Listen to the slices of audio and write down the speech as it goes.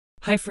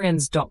Hi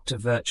friends, Dr.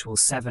 Virtual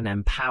 7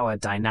 Empower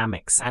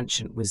Dynamics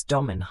Ancient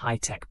Wisdom in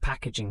High-Tech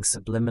Packaging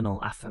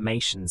Subliminal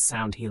Affirmations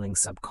Sound Healing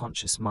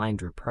Subconscious Mind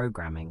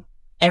Reprogramming.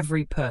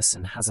 Every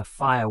person has a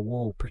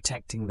firewall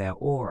protecting their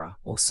aura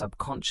or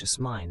subconscious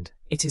mind.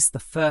 It is the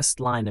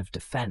first line of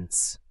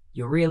defense.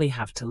 You really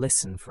have to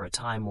listen for a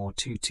time or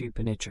two to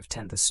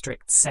penetrate the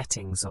strict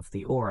settings of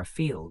the aura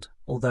field,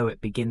 although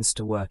it begins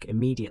to work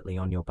immediately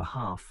on your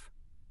behalf.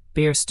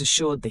 Be rest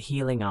assured the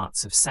healing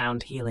arts of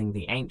sound healing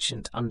the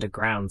ancient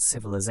underground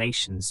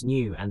civilizations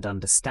knew and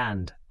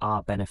understand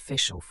are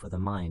beneficial for the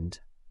mind,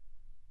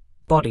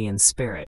 body and spirit.